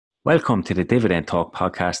Welcome to the Dividend Talk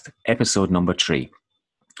podcast, episode number 3.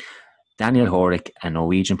 Daniel Horic, a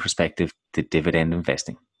Norwegian perspective to dividend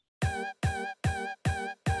investing.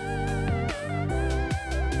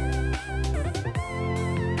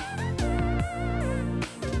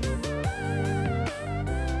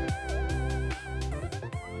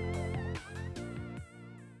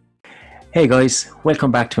 Hey guys,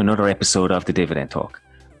 welcome back to another episode of the Dividend Talk.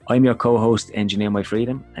 I'm your co-host, Engineer My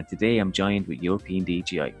Freedom, and today I'm joined with European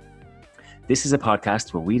DGI. This is a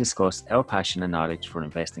podcast where we discuss our passion and knowledge for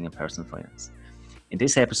investing in personal finance. In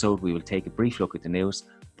this episode, we will take a brief look at the news,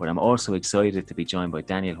 but I'm also excited to be joined by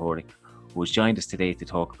Daniel Horic, who has joined us today to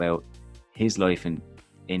talk about his life in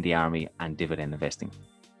the army and dividend investing.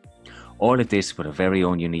 All of this with a very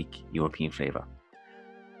own unique European flavour.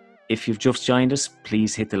 If you've just joined us,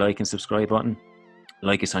 please hit the like and subscribe button.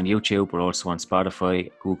 Like us on YouTube, we're also on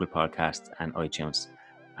Spotify, Google Podcasts and iTunes.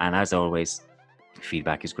 And as always,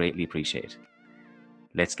 feedback is greatly appreciated.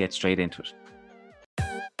 Let's get straight into it.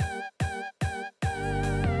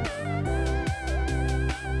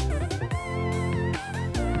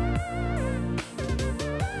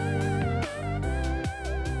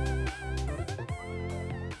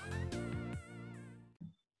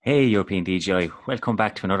 Hey European DGI, welcome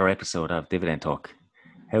back to another episode of Dividend Talk.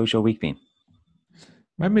 How's your week been?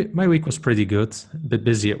 My week was pretty good. A bit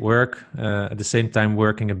busy at work. At the same time,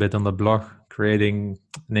 working a bit on the blog, creating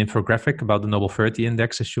an infographic about the Noble 30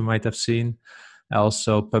 index, as you might have seen. I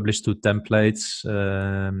also published 2 templates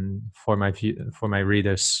for my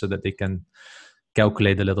readers so that they can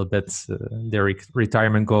calculate a little bit their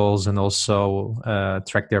retirement goals and also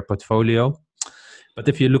track their portfolio. But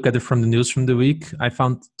if you look at it from the news from the week, I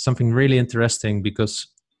found something really interesting because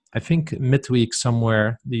I think midweek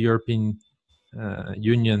somewhere, the European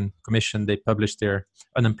Union Commission, they published their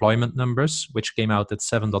unemployment numbers, which came out at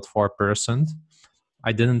 7.4%.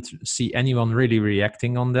 I didn't see anyone really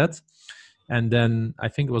reacting on that. And then I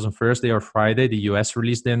think it was on Thursday or Friday, the US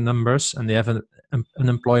released their numbers and they have an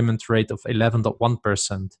unemployment rate of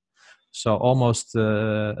 11.1%. So almost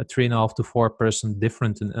a 3.5 to 4%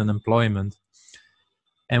 difference in unemployment.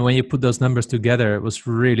 And when you put those numbers together, it was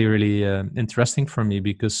really, really interesting for me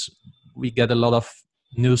because we get a lot of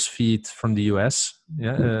news feed from the US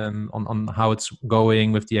on how it's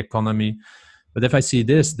going with the economy. But if I see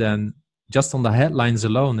this, then just on the headlines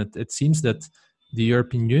alone, it seems that the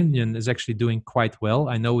European Union is actually doing quite well.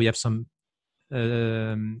 I know we have some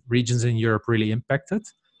regions in Europe really impacted,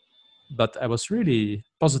 but I was really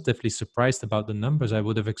positively surprised about the numbers. I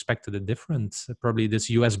would have expected a different, probably this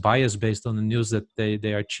US bias based on the news that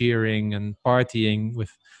they are cheering and partying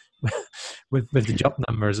with the job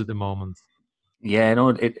numbers at the moment. Yeah, no,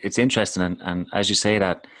 it's interesting. And as you say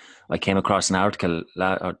that, I came across an article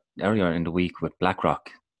earlier in the week with BlackRock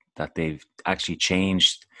that they've actually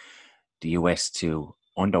changed the US to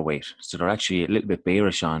underweight. So they're actually a little bit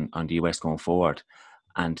bearish on the US going forward.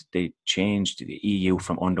 And they changed the EU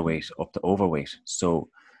from underweight up to overweight. So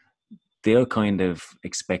they're kind of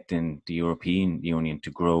expecting the European Union to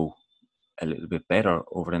grow a little bit better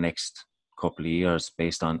over the next couple of years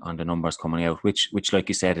based on the numbers coming out, which like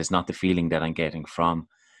you said, is not the feeling that I'm getting from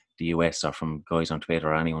the US or from guys on Twitter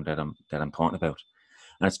or anyone that I'm talking about.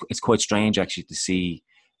 And it's quite strange actually to see,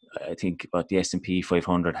 I think about the S&P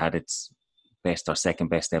 500 had its best or second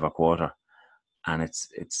best ever quarter. And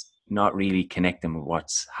it's not really connecting with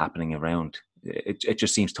what's happening around. It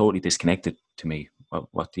just seems totally disconnected to me.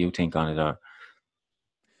 What do you think on it? Or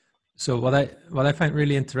so what I find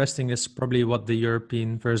really interesting is probably what the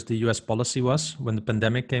European versus the US policy was when the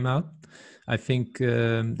pandemic came out. I think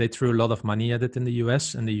they threw a lot of money at it in the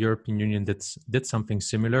US, and the European Union did something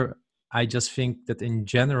similar. I just think that in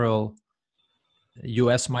general,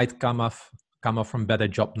 US might come off from better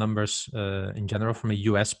job numbers in general from a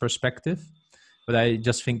US perspective. But I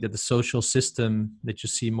just think that the social system that you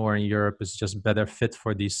see more in Europe is just better fit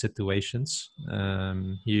for these situations.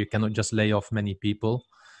 You cannot just lay off many people.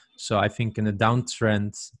 So I think in a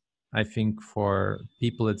downtrend, I think for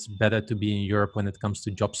people, it's better to be in Europe when it comes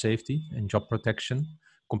to job safety and job protection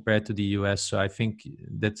compared to the US. So I think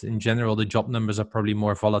that in general, the job numbers are probably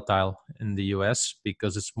more volatile in the US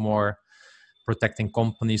because it's more protecting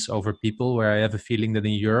companies over people, where I have a feeling that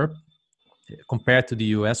in Europe, compared to the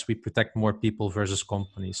US, we protect more people versus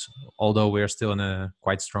companies, although we're still in a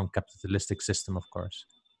quite strong capitalistic system, of course.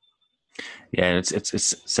 Yeah,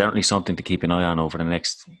 it's certainly something to keep an eye on over the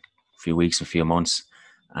next few weeks, a few months.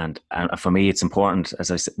 And for me, it's important,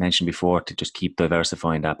 as I mentioned before, to just keep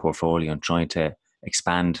diversifying that portfolio and trying to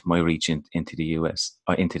expand my reach into the US,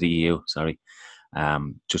 or into the EU,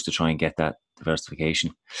 just to try and get that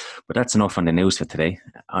diversification. But that's enough on the news for today.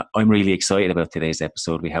 I'm really excited about today's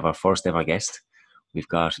episode. We have our first ever guest. We've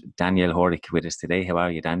got Daniel Horic with us today. How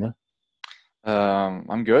are you, Daniel?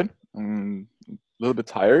 I'm good. I'm a little bit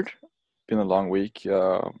tired. Been a long week.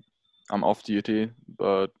 I'm off duty,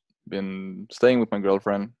 but been staying with my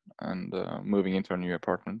girlfriend and moving into a new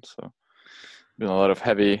apartment. So been a lot of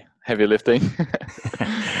heavy lifting.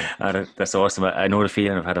 That's awesome. I know the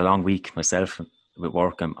feeling. I've had a long week myself with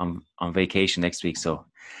work. I'm on vacation next week, so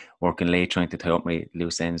working late trying to tie up my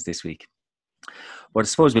loose ends this week. But I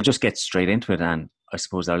suppose we'll just get straight into it, and I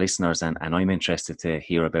suppose our listeners and I'm interested to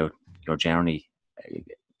hear about your journey,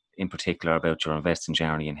 in particular about your investing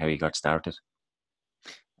journey and how you got started.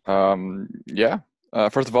 Yeah.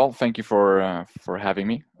 First of all, thank you for having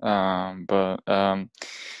me.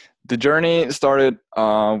 The journey started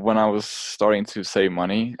when I was starting to save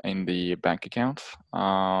money in the bank account.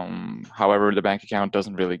 However, the bank account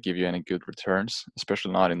doesn't really give you any good returns,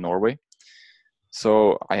 especially not in Norway.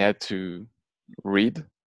 So I had to read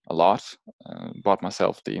a lot. Bought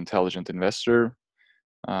myself The Intelligent Investor.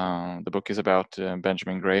 The book is about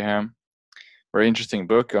Benjamin Graham. Very interesting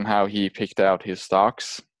book on how he picked out his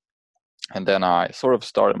stocks. And then I sort of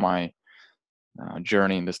started my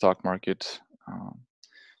journey in the stock market,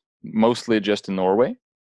 mostly just in Norway.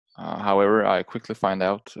 However, I quickly found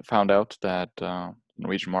out that the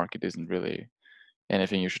Norwegian market isn't really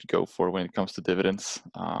anything you should go for when it comes to dividends.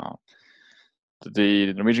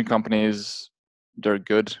 The Norwegian companies, they're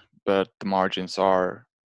good, but the margins are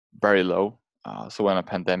very low. So when a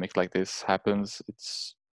pandemic like this happens,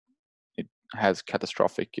 it has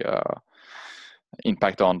catastrophic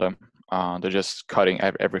impact on them. They're just cutting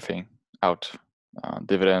everything out,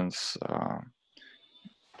 dividends.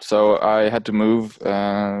 So I had to move,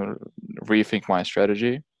 rethink my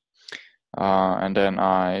strategy, and then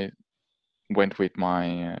I went with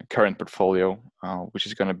my current portfolio, which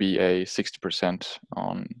is going to be a 60%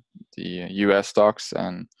 on the US stocks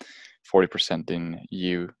and 40% in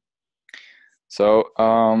EU. So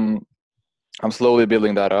I'm slowly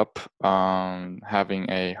building that up, having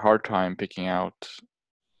a hard time picking out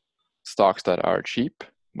stocks that are cheap.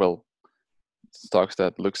 Well, stocks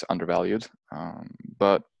that looks undervalued.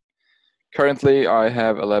 But currently I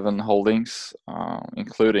have 11 holdings,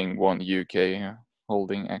 including one UK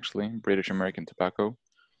holding, actually, British American Tobacco,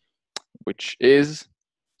 which is,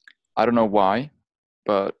 I don't know why,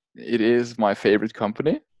 but it is my favorite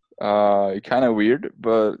company. Kind of weird,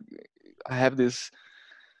 but I have this,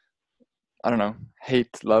 I don't know,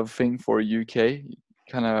 hate-love thing for UK,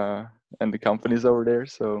 kind of, and the companies over there.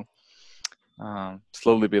 So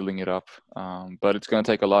slowly building it up, but it's going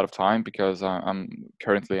to take a lot of time because I'm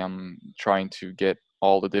trying to get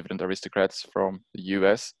all the dividend aristocrats from the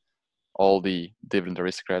US, all the dividend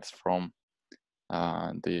aristocrats from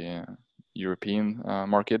the European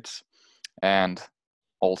markets, and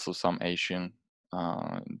also some Asian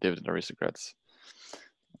dividend aristocrats.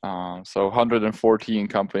 So 114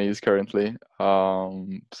 companies currently.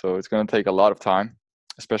 So it's going to take a lot of time,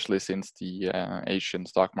 especially since the Asian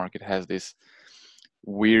stock market has this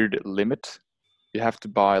weird limit. You have to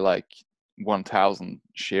buy like 1,000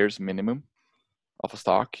 shares minimum of a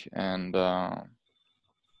stock, and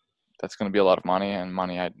that's going to be a lot of money, and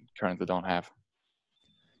money I currently don't have.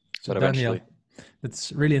 So Daniel,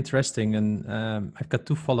 it's really interesting, and I've got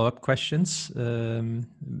two follow-up questions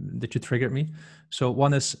that you triggered me. So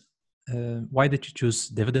one is, why did you choose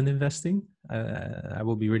dividend investing? I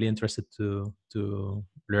will be really interested to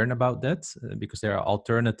learn about that, because there are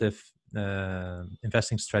alternative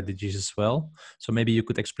investing strategies as well. So maybe you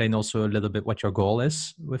could explain also a little bit what your goal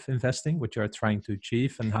is with investing, what you are trying to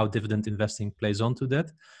achieve, and how dividend investing plays onto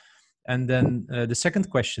that. And then the second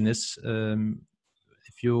question is,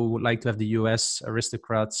 if you would like to have the US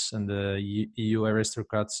aristocrats and the EU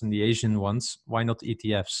aristocrats and the Asian ones, why not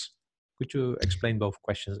ETFs? Could you explain both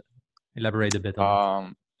questions? Elaborate a bit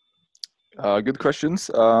on that. Good questions.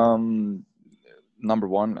 Number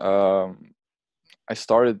one, I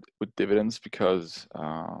started with dividends because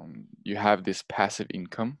you have this passive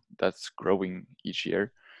income that's growing each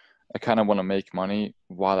year. I kind of want to make money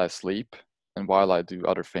while I sleep and while I do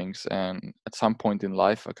other things. And at some point in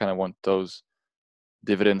life, I kind of want those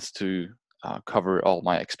dividends to cover all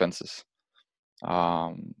my expenses,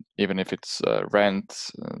 even if it's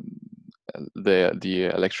rent,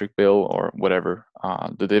 the electric bill, or whatever.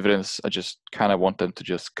 The dividends, I just kind of want them to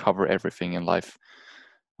just cover everything in life.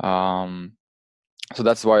 So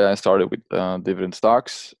that's why I started with dividend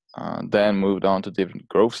stocks, then moved on to dividend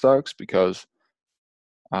growth stocks because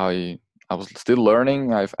I was still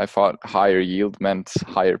learning. I thought higher yield meant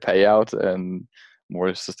higher payout and more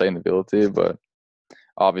sustainability, but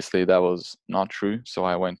obviously that was not true. So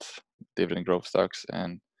I went dividend growth stocks,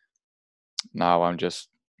 and now I'm just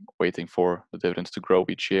waiting for the dividends to grow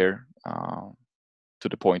each year to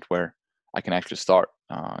the point where I can actually start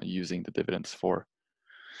using the dividends for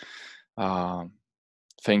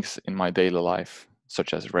things in my daily life,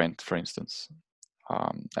 such as rent, for instance.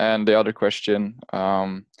 And the other question,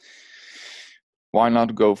 why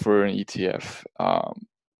not go for an ETF?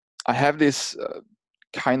 I have this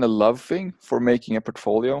kind of love thing for making a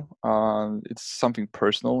portfolio. It's something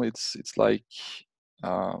personal. It's like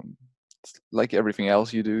everything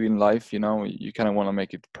else you do in life. You kind of want to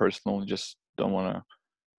make it personal. You just don't want to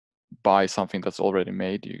buy something that's already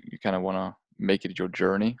made. You kind of want to make it your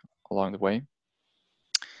journey along the way.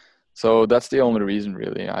 So that's the only reason,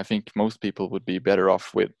 really. I think most people would be better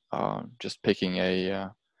off with just picking a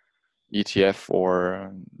ETF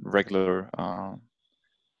or regular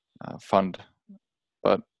fund.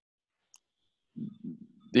 But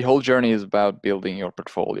the whole journey is about building your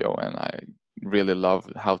portfolio, and I really love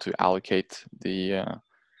how to allocate the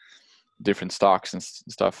different stocks and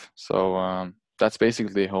stuff. So that's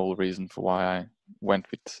basically the whole reason for why I went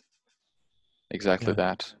with exactly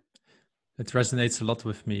that. It resonates a lot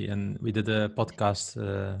with me, and we did a podcast,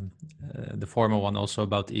 the former one, also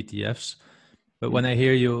about ETFs. But when I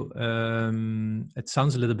hear you, it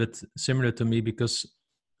sounds a little bit similar to me, because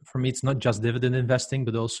for me, it's not just dividend investing,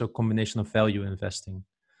 but also a combination of value investing.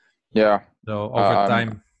 Yeah. So over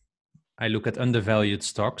time, I look at undervalued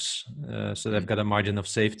stocks, so they've got a margin of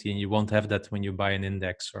safety, and you won't have that when you buy an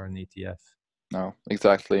index or an ETF. No,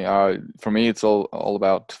 exactly. For me, it's all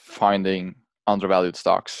about finding undervalued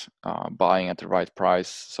stocks, buying at the right price,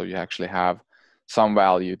 so you actually have some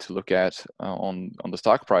value to look at on the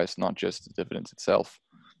stock price, not just the dividends itself.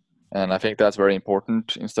 And I think that's very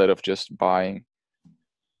important, instead of just buying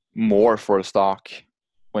more for a stock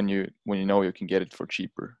when you know you can get it for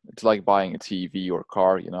cheaper. It's like buying a TV or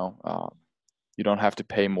car. You don't have to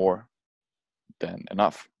pay more than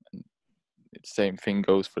enough. And the same thing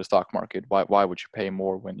goes for the stock market. Why would you pay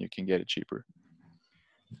more when you can get it cheaper?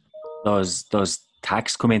 Does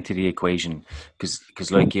tax come into the equation?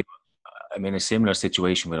 Because like you, I'm in a similar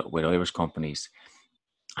situation with Irish companies,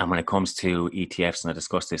 and when it comes to ETFs, and I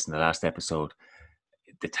discussed this in the last episode,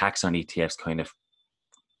 the tax on ETFs kind of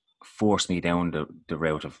forced me down the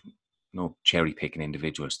route of cherry picking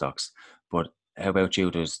individual stocks. But how about you?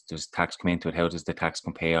 Does tax come into it? How does the tax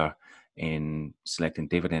compare in selecting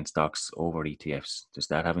dividend stocks over ETFs? Does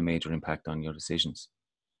that have a major impact on your decisions?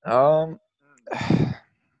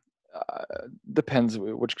 Depends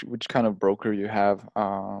which kind of broker you have.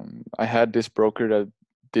 I had this broker that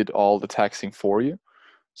did all the taxing for you,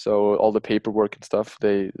 so all the paperwork and stuff,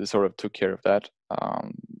 they sort of took care of that.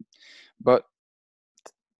 But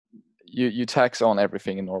you tax on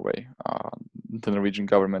everything in Norway. The Norwegian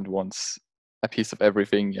government wants a piece of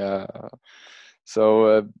everything.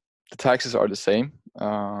 So the taxes are the same.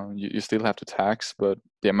 You still have to tax, but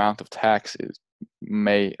the amount of tax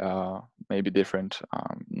may be different.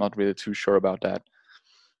 I'm not really too sure about that.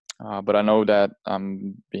 But I know that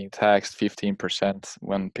I'm being taxed 15%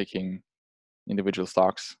 when picking individual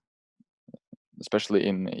stocks, especially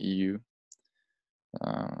in the EU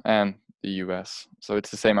and the US. So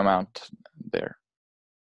it's the same amount there.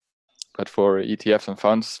 But for ETFs and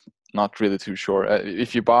funds, not really too sure.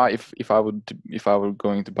 If I were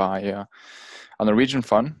going to buy a Norwegian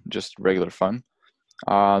fund, just regular fund,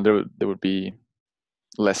 there would be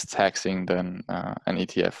less taxing than an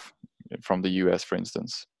ETF from the US, for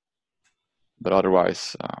instance. But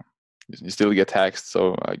otherwise, you still get taxed.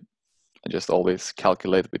 So I just always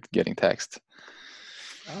calculate with getting taxed.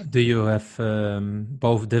 Do you have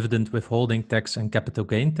both dividend withholding tax and capital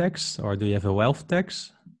gain tax, or do you have a wealth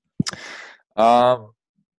tax?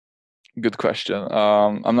 Good question.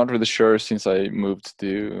 I'm not really sure, since I moved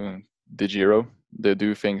to DeGiro. They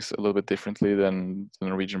do things a little bit differently than the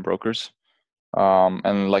Norwegian brokers.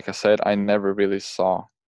 And like I said, I never really saw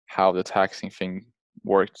how the taxing thing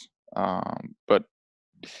worked. But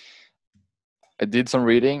I did some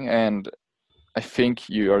reading, and I think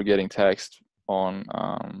you are getting taxed on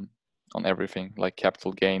everything, like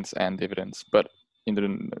capital gains and dividends. But in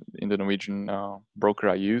the Norwegian broker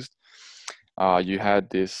I used, you had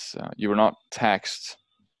this. You were not taxed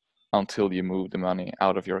until you moved the money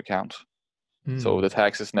out of your account. So the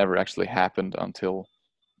taxes never actually happened until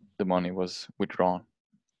the money was withdrawn.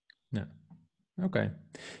 Yeah. Okay.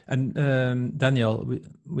 And Daniel,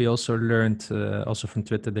 we also learned also from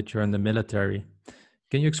Twitter that you're in the military.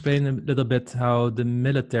 Can you explain a little bit how the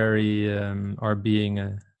military are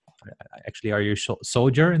being actually, are you a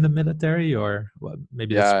soldier in the military, or well,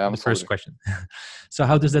 maybe that's I'm the a first soldier. question. So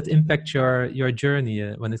how does that impact your journey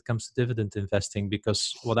when it comes to dividend investing?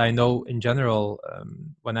 Because what I know in general,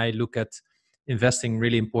 when I look at investing,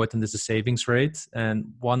 really important is the savings rate.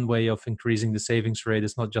 And one way of increasing the savings rate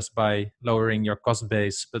is not just by lowering your cost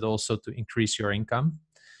base, but also to increase your income.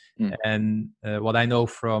 And what I know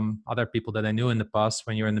from other people that I knew in the past,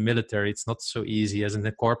 when you're in the military, it's not so easy as in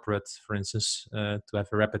the corporate, for instance, to have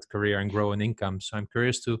a rapid career and grow an income. So I'm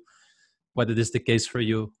curious to whether this is the case for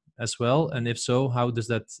you as well. And if so, how does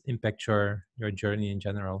that impact your journey in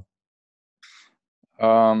general?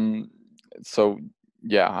 So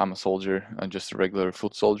yeah, I'm a soldier, just a regular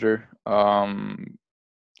foot soldier.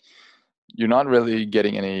 You're not really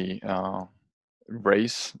getting any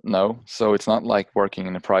raise, no. So it's not like working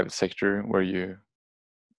in the private sector where you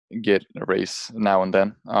get a raise now and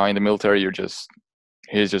then. In the military, you're just,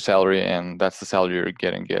 here's your salary, and that's the salary you're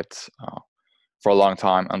get for a long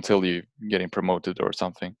time until you getting promoted or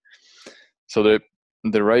something. So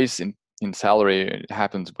the raise in salary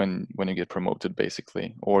happens when you get promoted,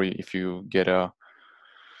 basically, or if you get a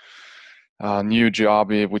new job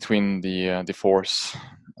between the force.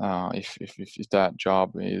 If that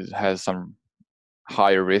job has some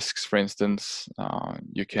higher risks, for instance,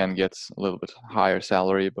 you can get a little bit higher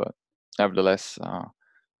salary, but nevertheless,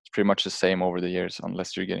 it's pretty much the same over the years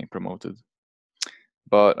unless you're getting promoted.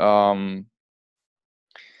 But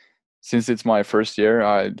since it's my first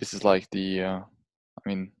year, this is like I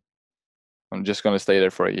mean, I'm just gonna stay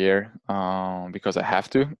there for a year because I have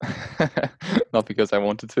to, not because I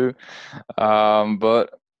wanted to. But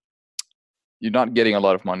you're not getting a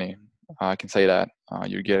lot of money. I can say that.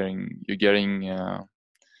 You're getting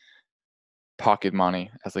pocket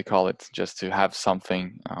money, as they call it, just to have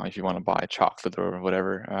something if you want to buy chocolate or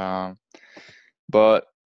whatever. But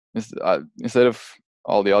instead of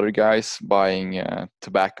all the other guys buying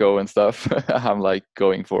tobacco and stuff, I'm like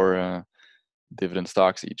going for dividend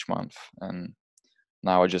stocks each month. And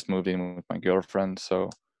now I just moved in with my girlfriend, so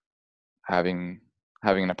having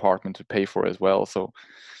an apartment to pay for as well. So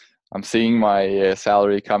I'm seeing my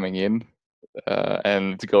salary coming in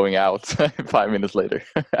and going out 5 minutes later.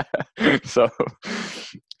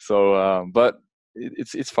 But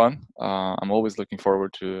it's fun. I'm always looking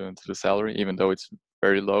forward to the salary, even though it's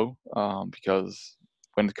very low, because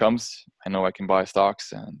when it comes, I know I can buy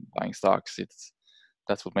stocks, and buying stocks,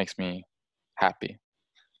 that's what makes me happy,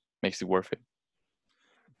 makes it worth it.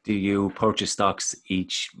 Do you purchase stocks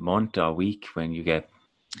each month or week when you get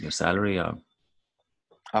your salary? Or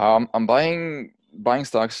I'm buying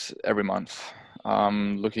stocks every month.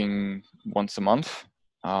 I'm looking once a month.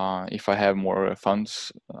 If I have more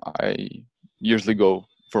funds, I usually go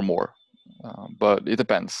for more, but it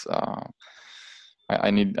depends. I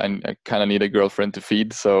kind of need a girlfriend to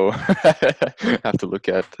feed, so I have to look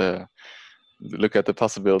at the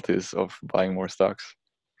possibilities of buying more stocks.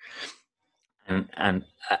 and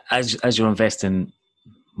as you're investing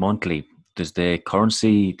monthly, does the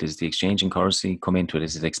exchange in currency come into it?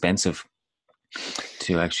 Is it expensive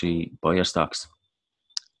to actually buy your stocks?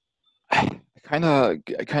 I kind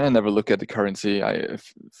of never look at the currency.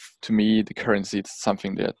 To me, the currency, it's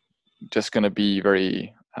something that just gonna be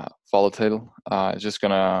very volatile. It's just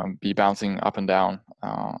gonna be bouncing up and down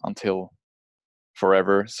until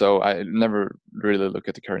forever. So I never really look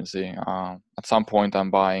at the currency. At some point,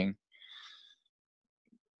 I'm buying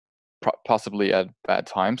possibly at bad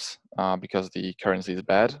times because the currency is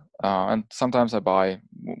bad, and sometimes I buy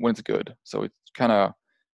when it's good. So it kind of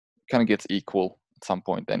gets equal at some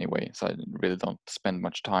point anyway. So I really don't spend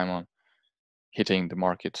much time on hitting the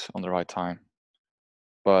market on the right time.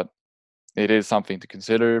 But it is something to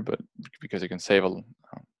consider, but because you can save a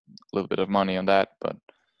little bit of money on that. But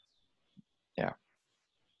yeah.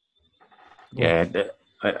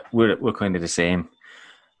 We're kind of the same.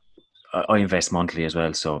 I invest monthly as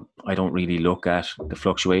well, so I don't really look at the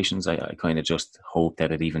fluctuations. I kind of just hope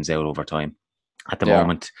that it evens out over time. At the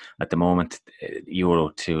moment, euro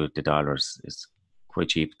to the dollars is quite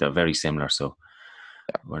cheap. They're very similar, so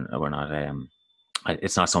we're not.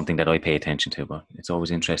 It's not something that I pay attention to, but it's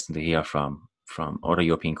always interesting to hear from other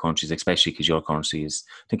European countries, especially because your currency is,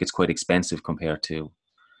 I think it's quite expensive compared to.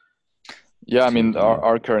 Yeah, I mean,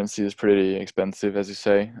 our currency is pretty expensive, as you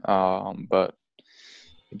say. But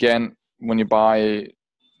again, when you buy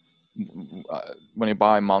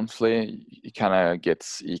monthly, it kind of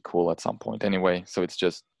gets equal at some point anyway. So it's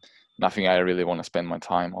just nothing I really want to spend my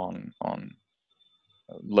time on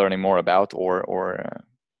learning more about or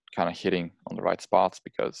kind of hitting on the right spots,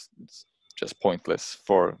 because it's just pointless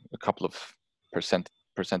for a couple of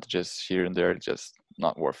percentages here and there. It's just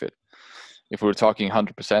not worth it. if we were talking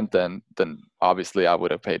 100%, then obviously I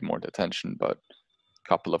would have paid more attention. But a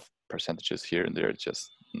couple of percentages here and there,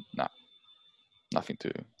 just nothing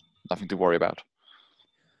to worry about.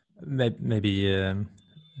 Maybe an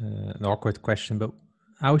awkward question, but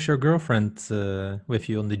how's your girlfriend with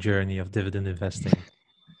you on the journey of dividend investing?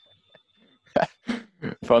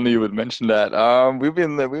 Funny you would mention that. We've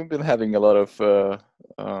been having a lot of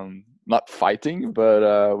not fighting,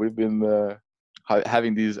 but we've been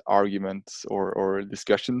having these arguments or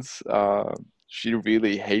discussions. She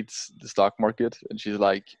really hates the stock market, and she's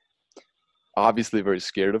like obviously very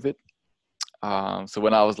scared of it. So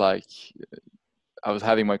when I was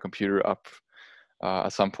having my computer up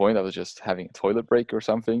at some point, I was just having a toilet break or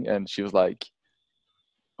something, and she was like,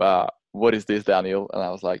 what is this, Daniel? And I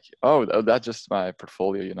was like, oh, that's just my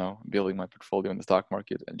portfolio, building my portfolio in the stock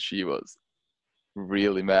market. And she was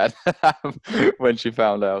really mad when she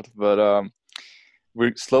found out. But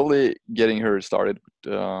we're slowly getting her started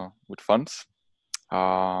with funds.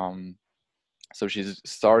 So she's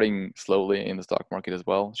starting slowly in the stock market as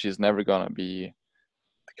well. She's never going to be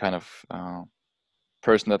the kind of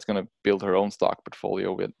person that's going to build her own stock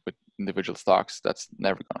portfolio with individual stocks. That's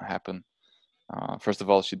never going to happen. First of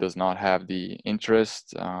all, she does not have the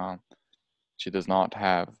interest. She does not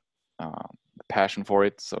have the passion for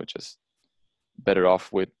it. So just better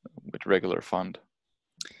off with regular fund.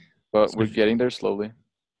 But so we're getting there slowly.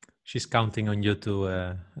 She's counting on you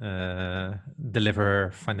to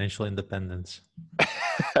deliver financial independence.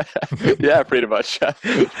 Yeah, pretty much.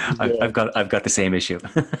 I've got the same issue.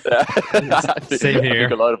 Same here. I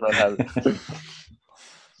think a lot of them have it.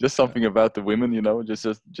 Just something about the women,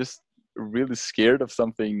 just really scared of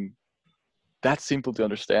something that's simple to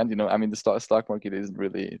understand. I mean, the stock market isn't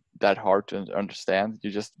really that hard to understand.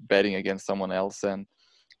 You're just betting against someone else, and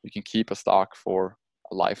you can keep a stock for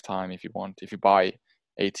a lifetime if you want. If you buy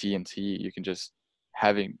AT&T, you can just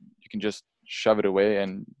shove it away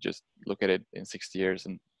and just look at it in 60 years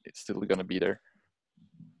and it's still going to be there.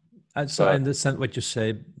 So I understand what you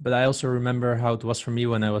say, but I also remember how it was for me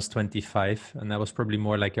when I was 25, and I was probably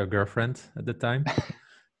more like your girlfriend at the time.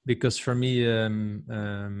 Because for me,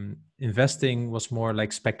 investing was more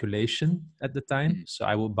like speculation at the time. So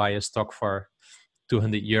I would buy a stock for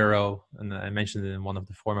 €200, and I mentioned it in one of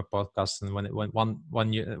the former podcasts. And when it went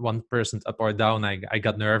 1% up or down, I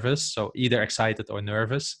got nervous. So either excited or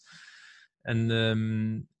nervous.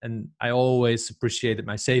 And I always appreciated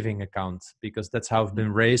my saving account because that's how I've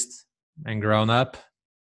been raised and grown up.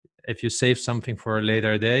 If you save something for a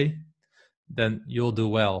later day, then you'll do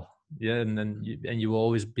well. Yeah, and then you will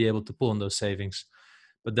always be able to pull on those savings.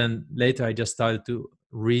 But then later I just started to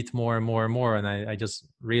read more and more and more, and I just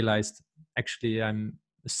realized actually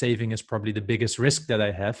saving is probably the biggest risk that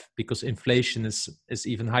I have, because inflation is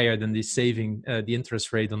even higher than the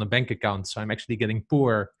interest rate on a bank account. So I'm actually getting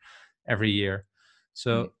poorer every year.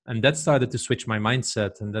 So and that started to switch my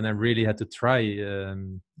mindset, and then I really had to try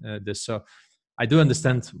this. So I do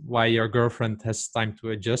understand why your girlfriend has time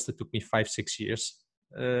to adjust. It took me 5-6 years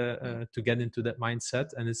to get into that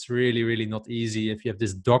mindset, and it's really, really not easy if you have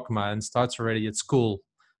this dogma and starts already at school,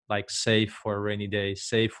 like save for a rainy day,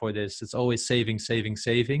 save for this. It's always saving.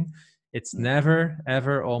 It's never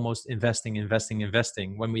ever almost investing.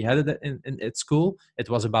 When we had it at school, it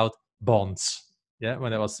was about bonds. Yeah,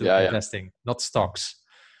 when I was still investing, not stocks.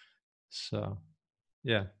 So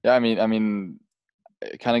yeah. I mean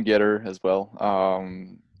I kind of get her as well.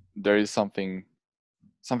 There is something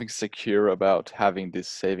secure about having this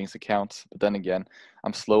savings account, but then again,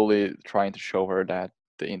 I'm slowly trying to show her that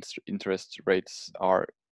the interest rates are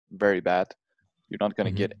very bad. You're not going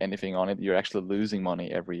to get anything on it. You're actually losing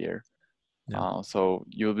money every year. So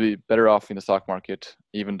you'll be better off in the stock market,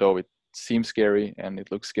 even though it seems scary and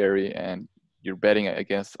it looks scary and you're betting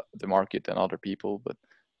against the market and other people, but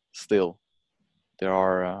still there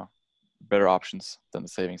are better options than the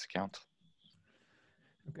savings account.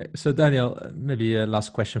 Okay, so Daniel, maybe a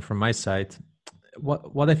last question from my side.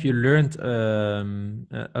 What have you learned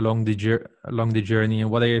along the journey,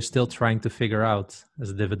 and what are you still trying to figure out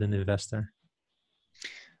as a dividend investor?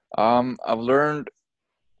 I've learned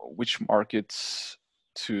which markets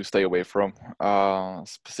to stay away from,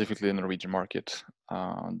 specifically the Norwegian market.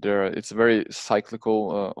 It's a very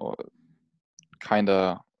cyclical kind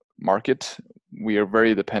of market. We are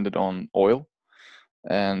very dependent on oil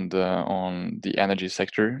and on the energy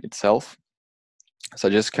sector itself. So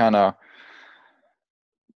I just kind of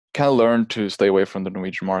learned to stay away from the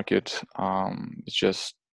Norwegian market. It's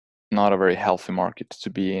just not a very healthy market to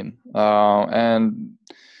be in, and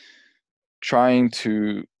trying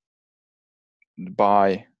to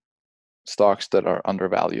buy stocks that are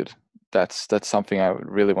undervalued. That's something I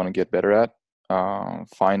really want to get better at.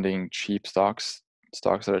 finding cheap stocks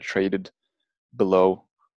that are traded below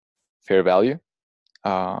fair value,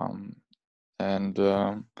 and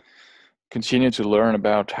continue to learn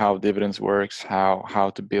about how dividends works,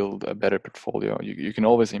 how to build a better portfolio. You can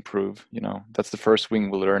always improve. That's the first thing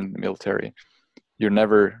we learn in the military. You're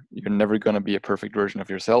never going to be a perfect version of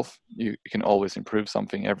yourself. You can always improve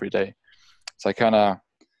something every day. So I kind of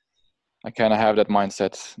have that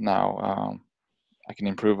mindset now. I can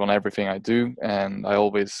improve on everything I do, and I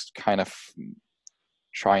always kind of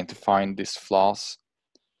trying to find these flaws,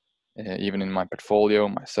 even in my portfolio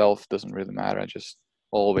myself. Doesn't really matter. I just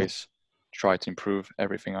always try to improve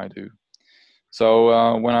everything I do.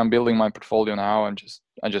 So when I'm building my portfolio now,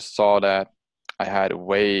 I just saw that I had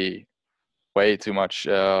way too much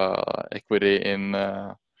equity in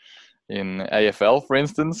AFL, for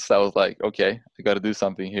instance. I was like, okay, I got to do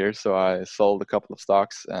something here. So I sold a couple of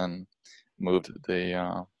stocks and moved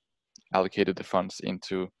allocated the funds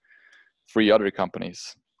into 3 other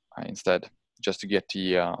companies instead, just to get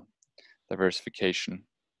the diversification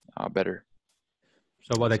better.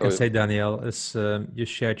 So what I can say, Daniel, is you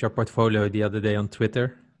shared your portfolio the other day on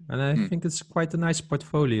Twitter, and I think it's quite a nice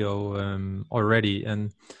portfolio already.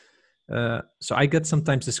 And so I get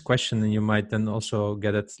sometimes this question, and you might then also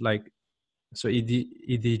get it like, so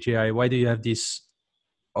EDGI, why do you have these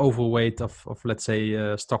overweight of let's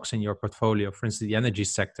say stocks in your portfolio? For instance, the energy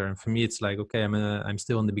sector. And for me, it's like, okay, I'm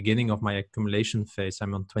still in the beginning of my accumulation phase.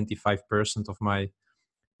 I'm on 25% of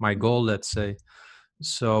my goal, let's say.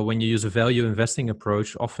 So when you use a value investing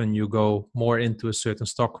approach, often you go more into a certain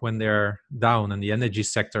stock when they're down, and the energy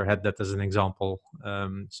sector had that as an example.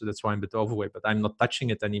 So that's why I'm a bit overweight, but I'm not touching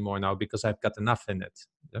it anymore now because I've got enough in it.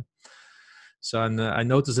 Yeah? So I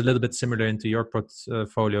noticed a little bit similar into your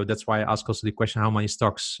portfolio. That's why I asked also the question, how many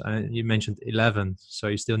stocks? You mentioned 11, so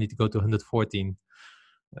you still need to go to 114.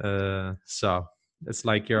 So it's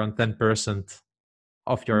like you're on 10%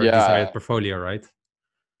 of your desired portfolio, right?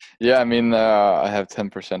 Yeah, I mean, I have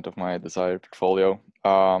 10% of my desired portfolio.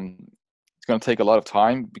 It's going to take a lot of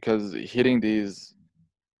time because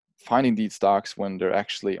finding these stocks when they're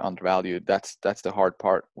actually undervalued, that's the hard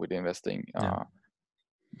part with investing.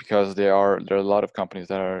 Because there are a lot of companies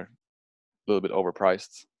that are a little bit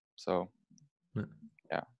overpriced. So,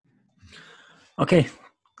 yeah. Okay,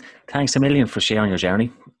 thanks a million for sharing your journey.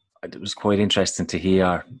 It was quite interesting to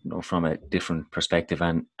hear, from a different perspective,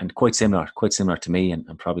 and quite similar to me,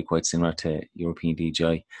 and probably quite similar to European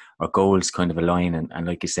DJI. Our goals kind of align, and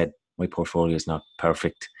like you said, my portfolio is not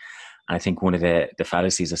perfect. And I think one of the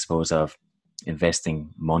fallacies, I suppose, of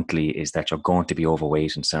investing monthly is that you're going to be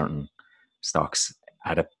overweight in certain stocks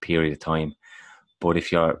at a period of time. But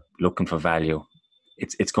if you're looking for value,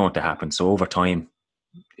 it's going to happen. So over time,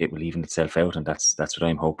 it will even itself out, and that's what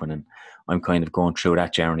I'm hoping. And I'm kind of going through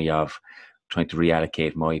that journey of trying to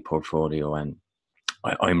reallocate my portfolio, and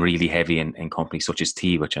I'm really heavy in companies such as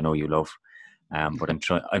tea, which I know you love. But I'm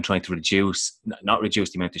trying to not reduce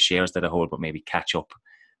the amount of shares that I hold, but maybe catch up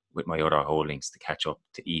with my other holdings to catch up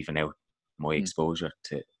to even out my exposure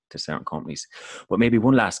to certain companies. But maybe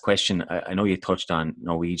one last question. I know you touched on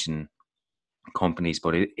Norwegian companies,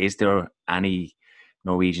 but is there any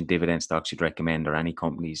Norwegian dividend stocks you'd recommend, or any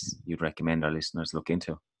companies you'd recommend our listeners look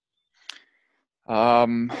into?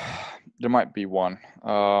 There might be one.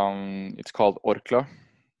 It's called Orkla.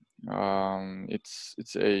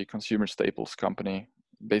 It's a consumer staples company.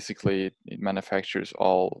 Basically, it manufactures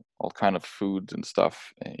all kind of foods and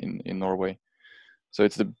stuff in Norway. So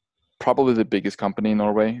it's probably the biggest company in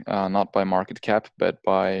Norway, not by market cap, but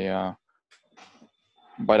by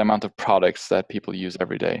the amount of products that people use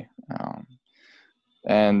every day.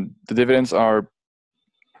 And the dividends are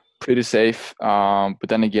pretty safe, but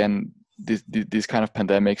then again, these kind of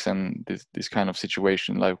pandemics and this kind of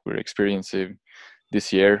situation like we're experiencing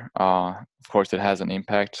this year, of course, it has an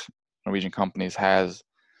impact. Norwegian companies have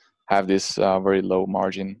this very low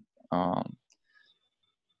margin.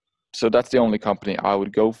 So that's the only company I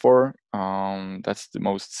would go for. That's the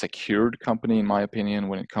most secured company, in my opinion,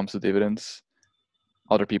 when it comes to dividends.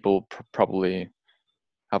 Other people probably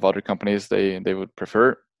have other companies they would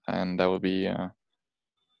prefer, and that would be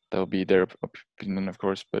their opinion, of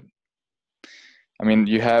course. But I mean,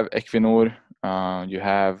 you have Equinor, you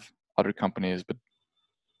have other companies, but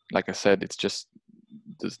like I said, it's just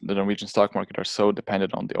the Norwegian stock market are so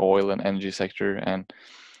dependent on the oil and energy sector, and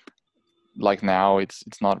like now,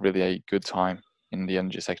 it's not really a good time in the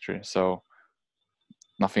energy sector. So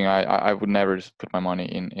nothing. I would never put my money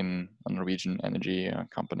in a Norwegian energy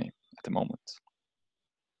company at the moment.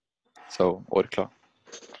 So Orkla.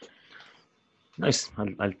 Nice.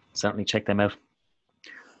 I'll certainly check them out.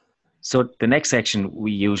 So the next section,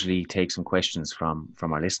 we usually take some questions from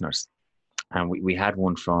our listeners. And we had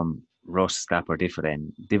one from Russ Stapper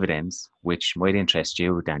Dividends, which might interest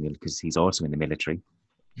you, Daniel, because he's also in the military.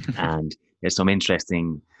 And there's some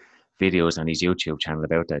interesting videos on his YouTube channel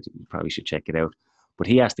about that. You probably should check it out. But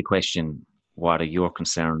he asked the question, what are your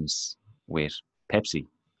concerns with Pepsi?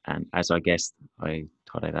 And as our guest, I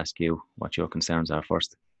thought I'd ask you what your concerns are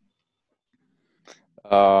first.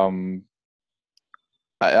 I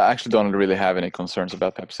actually don't really have any concerns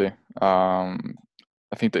about Pepsi. I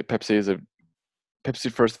think that Pepsi,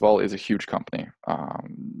 first of all, is a huge company.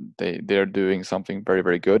 They're doing something very,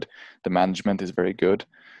 very good. The management is very good.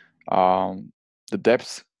 The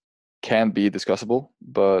depths can be discussable,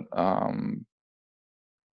 but I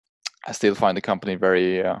still find the company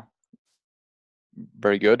very,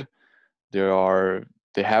 very good.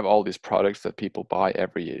 They have all these products that people buy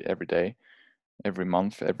every day, every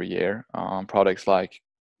month, every year. Products like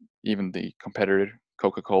even the competitor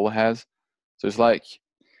Coca-Cola has. So it's like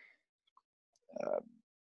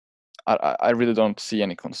I really don't see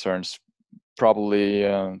any concerns. Probably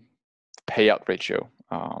payout ratio.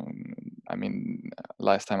 I mean,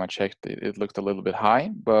 last time I checked, it looked a little bit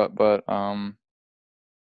high, but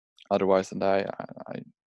otherwise than that, I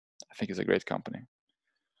think it's a great company.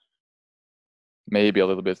 Maybe a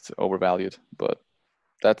little bit overvalued, but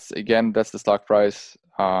that's the stock price.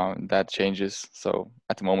 That changes. So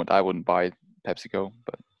at the moment, I wouldn't buy PepsiCo,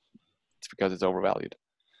 but it's because it's overvalued.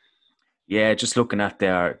 Yeah, just looking at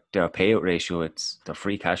their payout ratio, their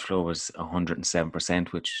free cash flow was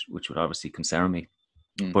 107%, which would obviously concern me.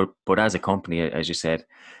 But as a company, as you said,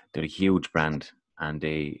 they're a huge brand, and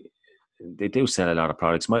they do sell a lot of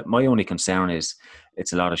products. My only concern is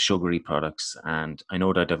it's a lot of sugary products, and I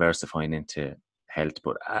know they're diversifying into health,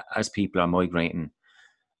 but as people are migrating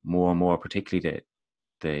more and more, particularly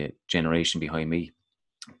the generation behind me,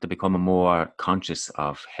 they're becoming more conscious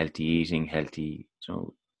of healthy eating, healthy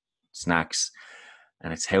snacks,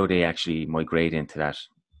 and it's how they actually migrate into that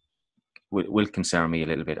will concern me a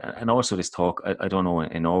little bit. And also this talk, I don't know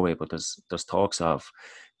in Norway, but there's talks of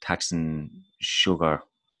taxing sugar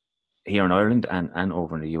here in Ireland and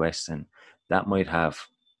over in the US, and that might have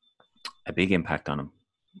a big impact on them.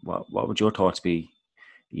 What would your thoughts be,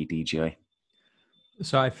 EDGI?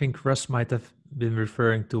 So I think Russ might have been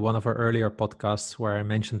referring to one of our earlier podcasts where I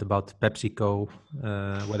mentioned about PepsiCo,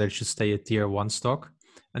 whether it should stay a tier 1 stock.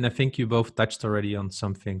 And I think you both touched already on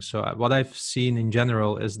something. So what I've seen in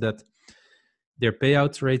general is that their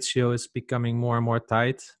payout ratio is becoming more and more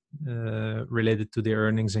tight related to their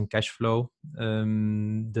earnings and cash flow.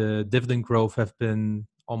 The dividend growth have been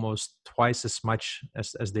almost twice as much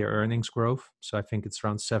as their earnings growth. So I think it's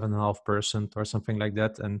around 7.5% or something like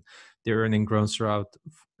that. And their earnings growth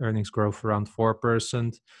around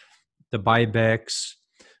 4%. The buybacks.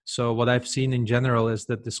 So what I've seen in general is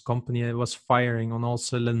that this company was firing on all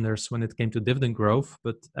cylinders when it came to dividend growth,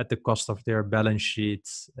 but at the cost of their balance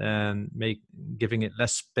sheets and giving it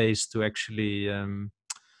less space to actually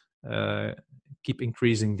keep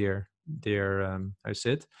increasing their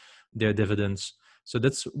dividends. So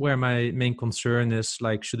that's where my main concern is,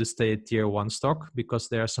 like, should it stay a tier 1 stock? Because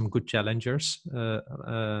there are some good challengers,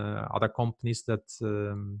 other companies that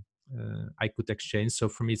I could exchange. So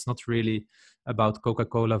for me, it's not really about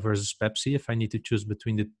Coca-Cola versus Pepsi. If I need to choose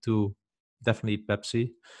between the two, definitely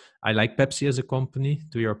Pepsi. I like Pepsi as a company.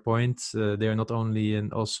 To your point, they are not only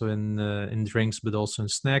also in drinks, but also in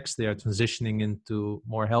snacks. They are transitioning into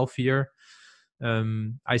more healthier.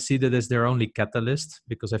 I see that as their only catalyst,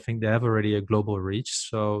 because I think they have already a global reach.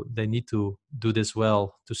 So they need to do this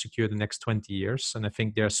well to secure the next 20 years. And I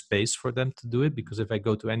think there's space for them to do it, because if I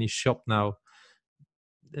go to any shop now,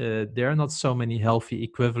 there are not so many healthy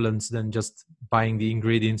equivalents than just buying the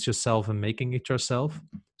ingredients yourself and making it yourself.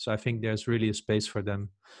 So I think there's really a space for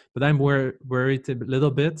them. But I'm worried a little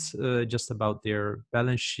bit just about their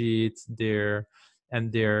balance sheet, their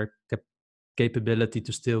capability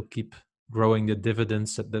to still keep growing the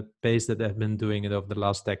dividends at the pace that they've been doing it over the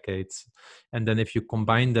last decades. And then if you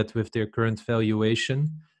combine that with their current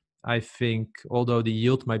valuation, I think although the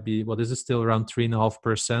yield might be, still around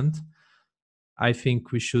 3.5%, I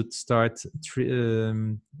think we should start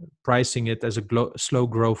pricing it as a slow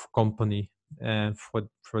growth company. And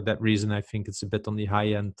for that reason, I think it's a bit on the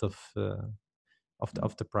high end of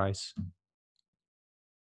the price.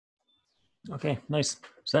 Okay, nice.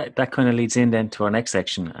 So that kind of leads in then to our next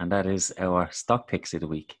section, and that is our stock picks of the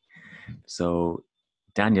week. So,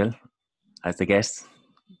 Daniel, as the guest,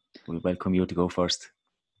 we welcome you to go first.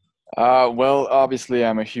 Well, obviously,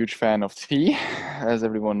 I'm a huge fan of tea, as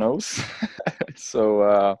everyone knows.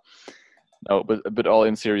 So, no, but all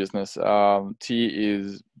in seriousness, tea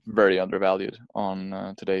is very undervalued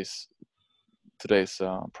on today's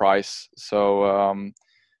price. So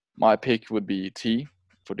my pick would be T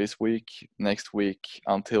for this week. Next week,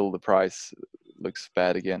 until the price looks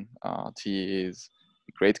bad again, T is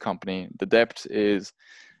a great company. The debt is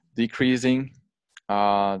decreasing.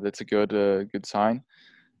 That's a good sign.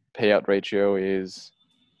 Payout ratio is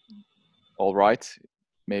all right,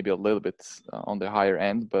 maybe a little bit on the higher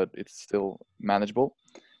end, but it's still manageable.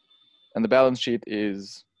 And the balance sheet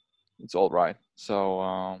it's all right.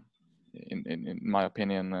 So in my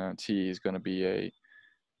opinion, T is going to be a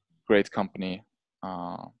great company,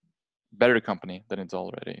 better company than it's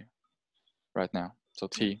already right now. So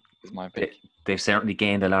T is my pick. They've certainly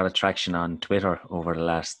gained a lot of traction on Twitter over the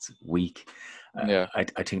last week. Yeah,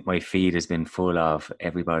 I think my feed has been full of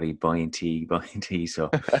everybody buying tea. So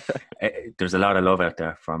there's a lot of love out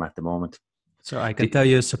there for them at the moment. So I can tell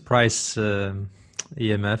you a surprise,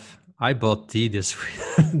 EMF. I bought tea this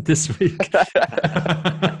week.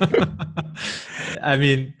 I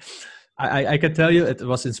mean, I can tell you it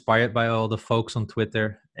was inspired by all the folks on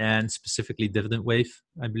Twitter, and specifically Dividend Wave,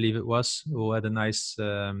 I believe it was, who had a nice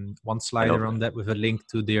one slider on that with a link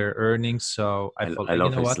to their earnings. So I thought, I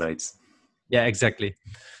love you know his what? slides. Yeah, exactly.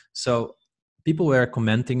 So people were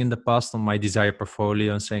commenting in the past on my desired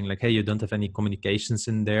portfolio and saying like, hey, you don't have any communications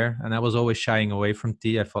in there. And I was always shying away from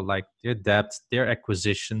T. I felt like their debt, their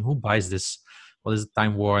acquisition, who buys this? What is it,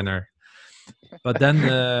 Time Warner? But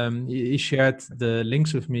then he shared the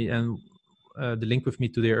links with me and the link with me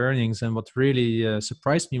to their earnings. And what really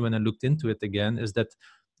surprised me when I looked into it again is that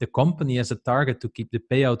the company has a target to keep the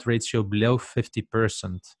payout ratio below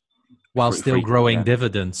 50% while still growing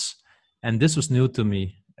dividends. And this was new to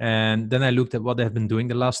me. And then I looked at what they have been doing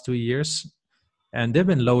the last 2 years, and they've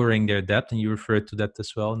been lowering their debt. And you referred to that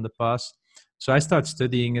as well in the past. So I started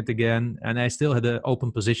studying it again, and I still had an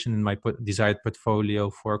open position in my desired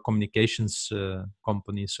portfolio for a communications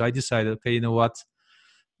company. So I decided, okay, you know what?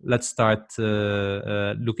 Let's start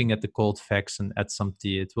looking at the cold facts and add some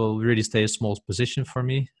tea. It will really stay a small position for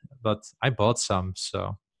me, but I bought some.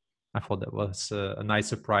 So I thought that was a nice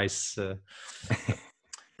surprise.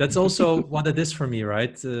 That's also what it is for me,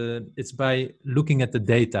 right? It's by looking at the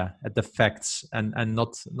data, at the facts, and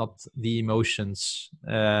not the emotions.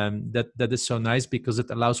 That is so nice because it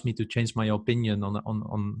allows me to change my opinion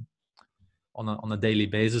on a daily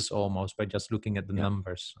basis almost by just looking at the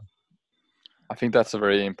numbers. I think that's a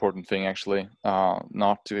very important thing, actually,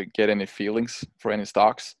 not to get any feelings for any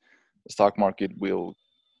stocks. The stock market will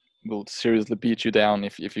seriously beat you down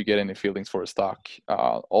if you get any feelings for a stock.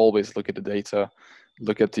 Always look at the data,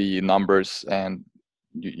 look at the numbers, and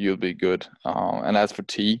you'll be good. And as for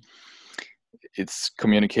T, it's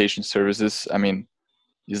communication services. I mean,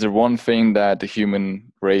 is there one thing that the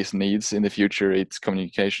human race needs in the future? It's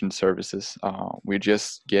communication services. We're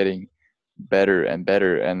just getting better and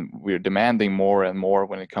better, and we're demanding more and more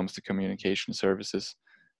when it comes to communication services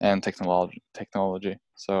and technology.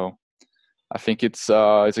 So I think it's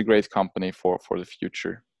a great company for the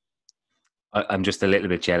future. I'm just a little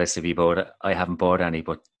bit jealous of you both. I haven't bought any,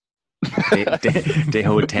 but they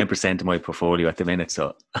hold 10% of my portfolio at the minute,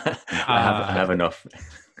 so I have enough.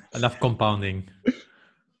 Enough compounding.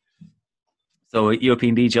 So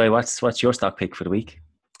European DJI, what's your stock pick for the week?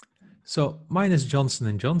 So mine is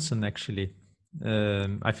Johnson & Johnson, actually.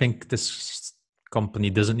 I think this company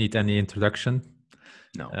doesn't need any introduction.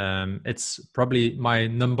 No. It's probably my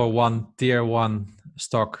number one tier one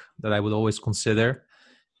stock that I would always consider.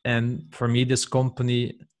 And for me, this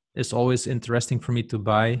company is always interesting for me to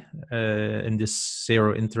buy in this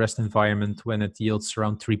zero interest environment when it yields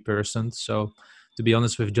around 3%. So to be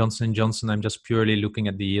honest with Johnson & Johnson, I'm just purely looking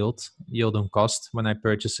at the yield on cost when I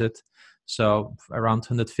purchase it. So around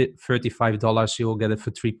 $135, you will get it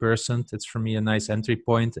for 3%. It's for me a nice entry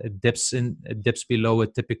point. It dips below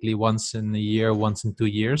it typically once in a year, once in 2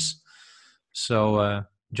 years. So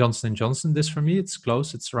Johnson & Johnson, this for me, it's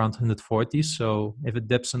close. It's around 140. So if it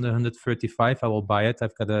dips under 135, I will buy it.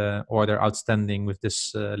 I've got an order outstanding with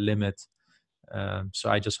this limit. So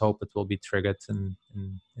I just hope it will be triggered in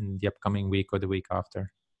the upcoming week or the week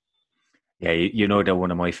after. Yeah, you know they're one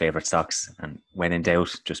of my favorite stocks, and when in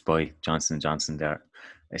doubt, just buy Johnson & Johnson. They're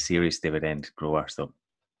a serious dividend grower, so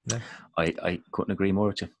yeah. I couldn't agree more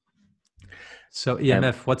with you. So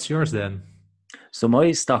EMF, what's yours then? So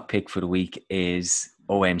my stock pick for the week is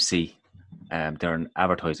OMC. They're an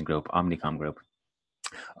advertising group, Omnicom Group.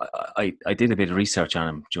 I did a bit of research on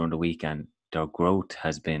them during the week, and their growth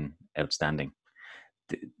has been outstanding.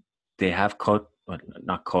 They have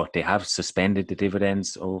they have suspended the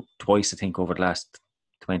dividends twice, I think, over the last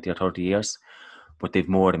 20 or 30 years. but they've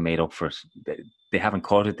more than made up for it. They haven't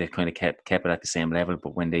cut it; they've kind of kept it at the same level.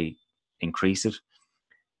 But when they increase it,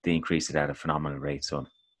 they increase it at a phenomenal rate. So,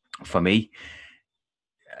 for me,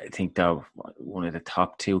 I think they're one of the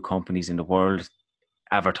top 2 companies in the world.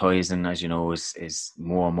 Advertising, as you know, is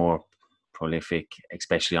more and more prolific,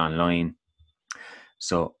 especially online.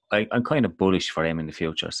 So I'm kind of bullish for them in the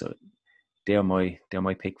future. So they're my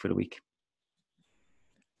pick for the week.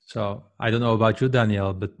 So I don't know about you,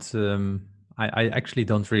 Daniel, but I actually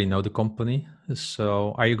don't really know the company.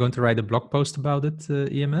 So are you going to write a blog post about it,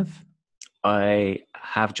 EMF? I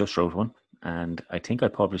have just wrote one, and I think I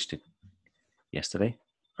published it yesterday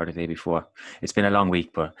or the day before. It's been a long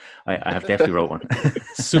week, but I have definitely wrote one.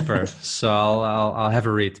 Super. So I'll have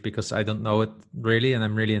a read, because I don't know it really, and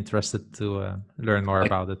I'm really interested to learn more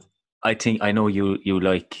about it. I know you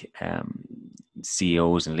like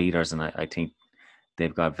CEOs and leaders, and I think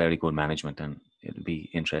they've got very good management, and it'll be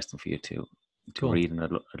interesting for you to Cool. read, and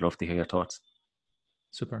I'd love to hear your thoughts.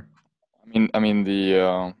 Super. I mean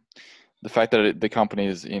the fact that the company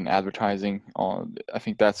is in advertising, I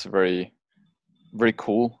think that's a very, very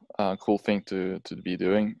cool thing to be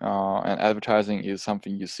doing. And advertising is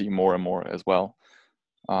something you see more and more as well.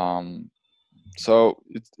 So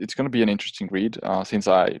it's going to be an interesting read, since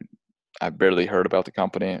I barely heard about the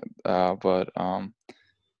company, but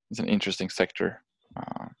it's an interesting sector,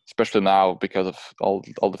 especially now because of all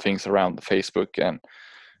the things around the Facebook and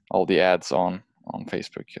all the ads on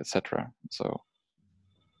Facebook, etc. So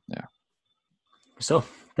yeah. So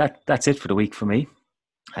that's it for the week for me.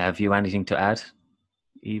 Have you anything to add,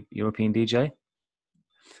 European DJ?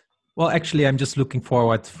 Well, actually, I'm just looking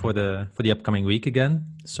forward for the upcoming week again.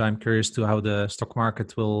 So I'm curious to how the stock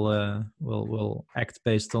market will act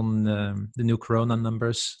based on the new Corona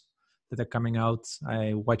numbers that are coming out.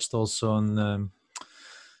 I watched also on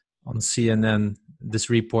CNN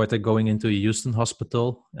this reporter going into a Houston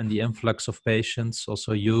hospital and the influx of patients,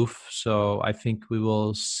 also youth. So I think we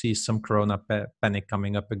will see some Corona panic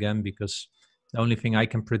coming up again, because the only thing I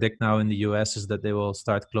can predict now in the US is that they will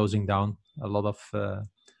start closing down a lot of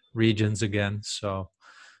regions again. So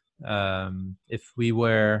if we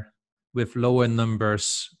were with lower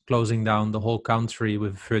numbers closing down the whole country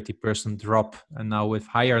with 30% drop, and now with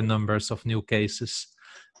higher numbers of new cases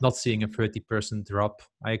not seeing a 30% drop,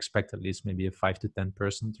 I expect at least maybe a 5 to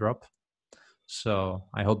 10% drop. So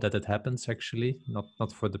I hope that it happens, actually,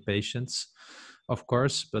 not for the patients, of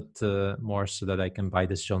course, but more so that I can buy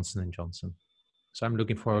this Johnson & Johnson. So I'm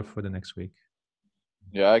looking forward for the next week.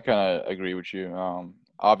 Yeah, I kind of agree with you.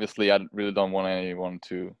 Obviously, I really don't want anyone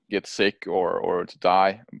to get sick or to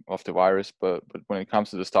die of the virus. But when it comes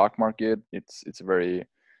to the stock market, it's a very,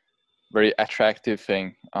 very attractive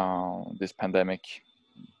thing. This pandemic,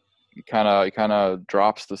 it kind of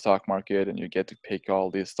drops the stock market, and you get to pick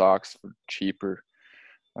all these stocks for cheaper,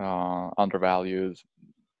 undervalued.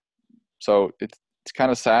 So it's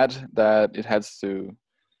kind of sad that it has to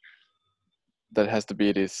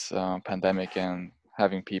be this pandemic and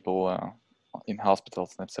having people in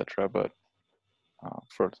hospitals, etc. But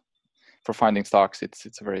for finding stocks,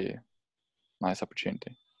 it's a very nice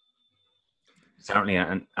opportunity. Certainly,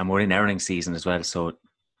 and we're in earnings season as well, so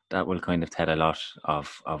that will kind of tell a lot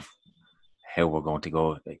of how we're going to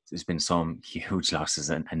go. Like, there's been some huge losses,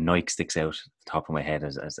 and Nike sticks out at the top of my head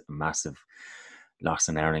as a massive loss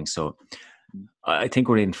in earnings. So I think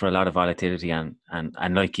we're in for a lot of volatility, and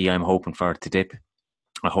like you, I'm hoping for it to dip.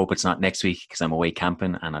 I hope it's not next week, because I'm away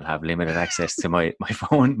camping and I'll have limited access to my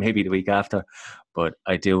phone, maybe the week after. But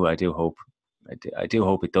I do hope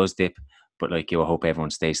it does dip. But like you, I hope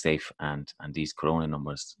everyone stays safe and these Corona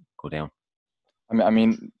numbers go down. I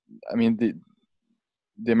mean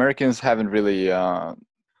the Americans haven't really. The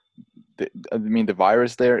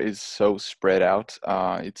virus there is so spread out.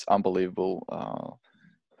 It's unbelievable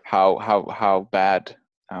how bad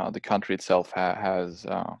the country itself has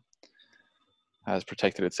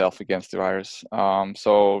protected itself against the virus.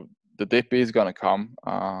 So the dip is going to come.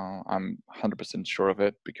 I'm 100% sure of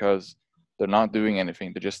it, because they're not doing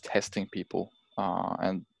anything. They're just testing people.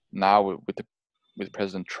 And now with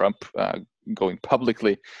President Trump going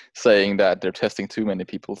publicly saying that they're testing too many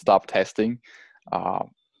people, stop testing.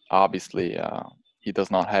 Obviously, he does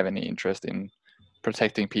not have any interest in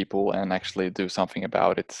protecting people and actually do something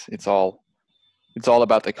about it. It's all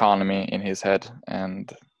about the economy in his head,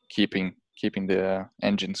 and keeping the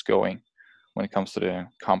engines going when it comes to the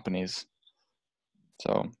companies.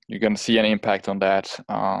 So you're going to see an impact on that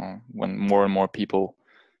when more and more people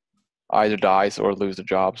either dies or lose their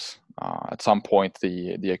jobs. At some point,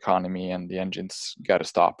 the economy and the engines got to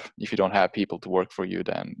stop. If you don't have people to work for you,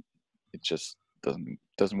 then it just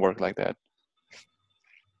doesn't work like that.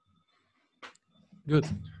 Good.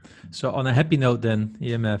 So on a happy note then,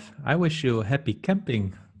 EMF, I wish you happy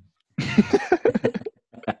camping.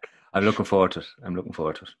 I'm looking forward to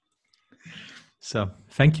it. So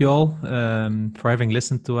thank you all for having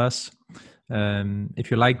listened to us.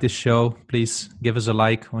 If you like this show, please give us a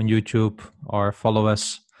like on YouTube or follow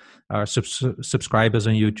us, or subscribe us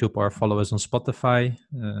on YouTube or follow us on Spotify.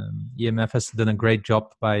 EMF has done a great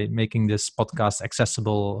job by making this podcast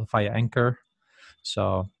accessible via Anchor.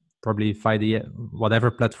 So probably via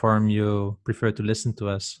whatever platform you prefer to listen to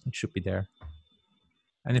us, it should be there.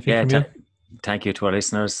 Anything from you? Thank you to our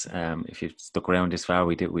listeners. If you've stuck around this far,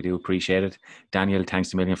 we do appreciate it. Daniel,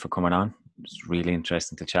 thanks a million for coming on. It's really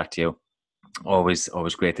interesting to chat to you. Always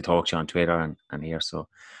great to talk to you on Twitter and here. So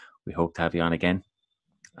we hope to have you on again.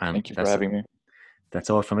 And thank you for having me. That's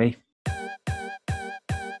all from me.